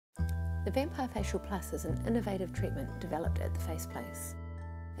The Vampire Facial Plus is an innovative treatment developed at the Face Place.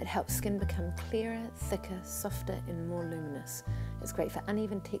 It helps skin become clearer, thicker, softer and more luminous. It's great for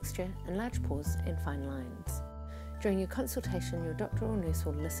uneven texture, enlarged pores and fine lines. During your consultation, your doctor or nurse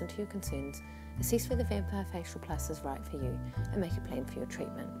will listen to your concerns, assess whether Vampire Facial Plus is right for you and make a plan for your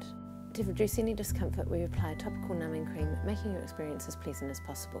treatment. To reduce any discomfort, we apply a topical numbing cream, making your experience as pleasant as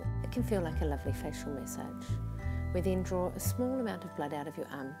possible. It can feel like a lovely facial massage. We then draw a small amount of blood out of your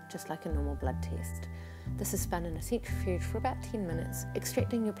arm, just like a normal blood test. This is spun in a centrifuge for about 10 minutes,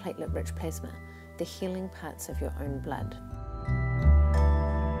 extracting your platelet-rich plasma, the healing parts of your own blood.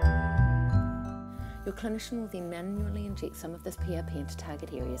 Your clinician will then manually inject some of this PRP into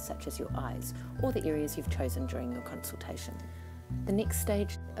target areas such as your eyes, or the areas you've chosen during your consultation. The next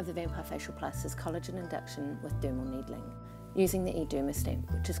stage of the Vampire Facial Plus is collagen induction with dermal needling, using the e-derma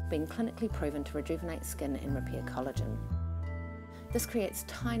stamp, which has been clinically proven to rejuvenate skin and repair collagen. This creates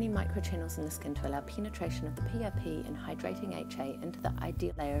tiny microchannels in the skin to allow penetration of the PRP and hydrating HA into the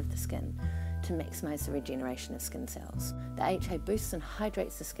ideal layer of the skin to maximise the regeneration of skin cells. The HA boosts and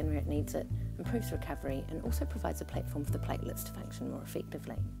hydrates the skin where it needs it, improves recovery, and also provides a platform for the platelets to function more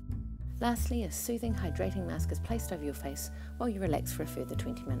effectively. Lastly, a soothing hydrating mask is placed over your face while you relax for a further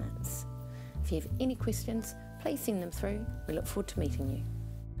 20 minutes. If you have any questions, please send them through. We look forward to meeting you.